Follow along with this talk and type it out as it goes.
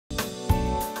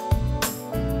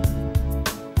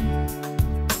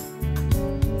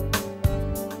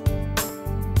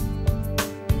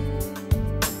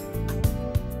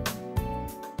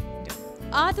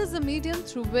Art is a medium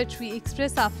through which we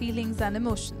express our feelings and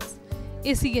emotions.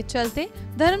 इसी के चलते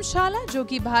धर्मशाला, जो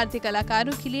कि भारतीय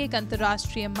कलाकारों के लिए एक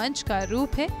अंतर्राष्ट्रीय मंच का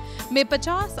रूप है, में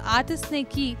 50 आर्टिस्ट ने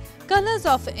की colours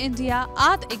of India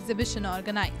art exhibition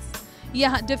organise.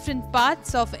 यहाँ डिफरेंट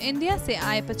पार्ट्स ऑफ इंडिया से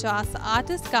आए 50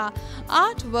 आर्टिस्ट का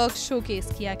आर्ट वर्क शोकेस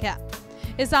किया गया।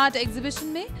 इस आर्ट एग्जीबिशन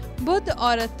में बुद्ध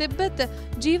और तिब्बत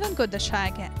जीवन को दर्शाया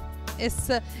गया। इस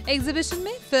एग्जीबिशन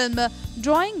में फिल्म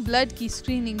ड्राइंग ब्लड की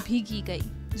स्क्रीनिंग भी की गई,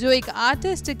 जो एक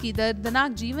आर्टिस्ट की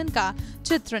दर्दनाक जीवन का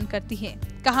चित्रण करती है।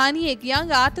 कहानी एक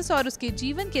यंग आर्टिस्ट और उसके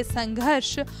जीवन के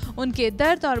संघर्ष, उनके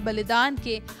दर्द और बलिदान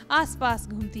के आसपास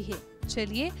घूमती है।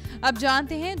 चलिए अब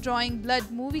जानते हैं ड्राइंग ब्लड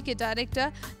मूवी के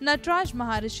डायरेक्टर नटराज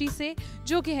महर्षि से,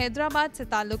 जो कि हैदराबाद से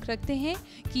ताल्लुक रखते हैं,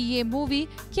 कि ये मूवी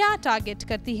क्या टारगेट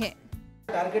करती है।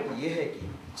 टारगेट ये है कि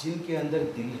जिनके अंदर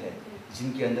दिल है,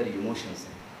 जिनके अंदर इमोशंस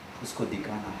है, उसको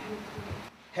दिखाना है।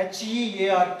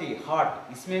 HEART,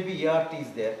 हार्ट, इसमें भी ERT is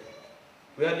there.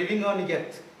 We are living on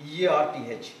earth,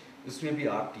 EARTH, उसमें भी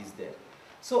art is there.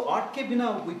 So art के बिना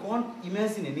we can't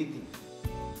imagine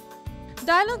anything.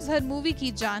 Dialogues her movie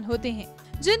की जान होते हैं,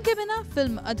 जिनके बिना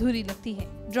फिल्म अधूरी लगती है।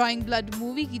 ड्राइंग ब्लड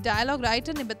मूवी की डायलॉग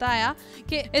राइटर ने बताया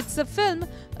कि it's a film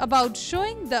about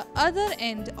showing the other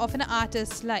end of an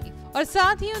artist life, और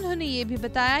साथ ही उन्होंने ये भी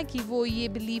बताया कि वो ये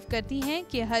बिलीव करती हैं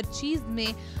कि हर चीज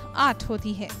में आर्ट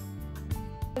होती है।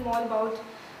 All about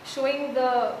showing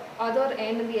the other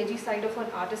end and the edgy side of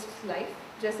an artist's life.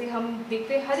 जैसे हम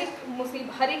देखते हैं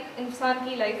हर एक इंसान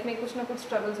की लाइफ में कुछ ना कुछ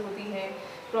स्ट्रगल्स होती हैं,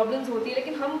 प्रॉब्लम्स होती है,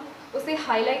 लेकिन हम उसे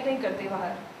हाईलाइट नहीं करते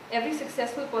बाहर। Every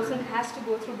successful person has to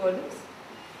go through burdens,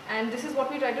 and this is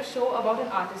what we try to show about an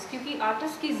artist. क्योंकि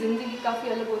आर्टिस्ट की ज़िंदगी काफ़ी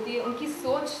अलग होती है, उनकी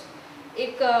सोच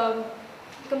एक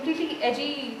कम्प्लीटली एजी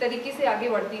तरीके से आगे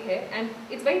बढ़ती है,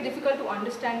 and it's very difficult to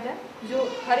understand that, जो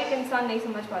हर एक इंसान नहीं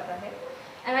समझ पाता है।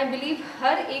 एंड आई बिलीव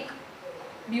हर एक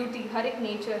ब्यूटी, हर एक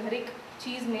नेचर, हर एक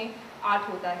चीज़ में आर्ट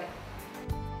होता है।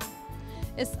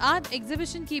 इस आर्ट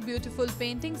एग्जीबिशन की ब्यूटीफुल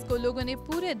पेंटिंग्स को लोगों ने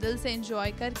पूरे दिल से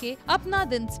एंजॉय करके अपना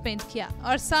दिन स्पेंड किया,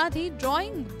 और साथ ही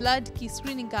ड्राइंग ब्लड की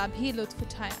स्क्रीनिंग का भी लुत्फ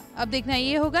उठाया। अब देखना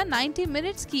ये होगा 90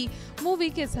 मिनट्स की मूवी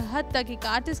किस हद तक एक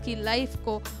आर्टिस्ट की लाइफ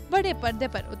को बड़े पर्दे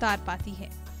पर उतार पाती है।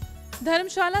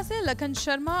 धर्मशाला से लखन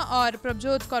शर्मा और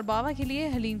प्रभजोत कौर बावा के लिए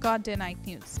हलीन कौर, डे नाइट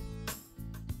न्यूज।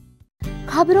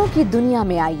 खबरों की दुनिया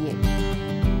में आइए,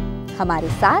 हमारे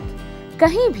साथ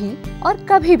कहीं भी और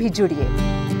कभी भी जुड़िए।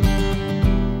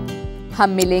 हम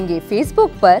मिलेंगे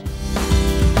फेसबुक पर,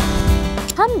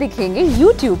 हम दिखेंगे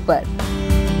यूट्यूब पर,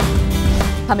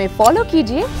 हमें फॉलो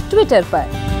कीजिए ट्विटर पर।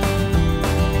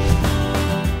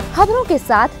 खबरों के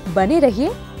साथ बने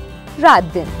रहिए रात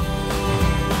दिन।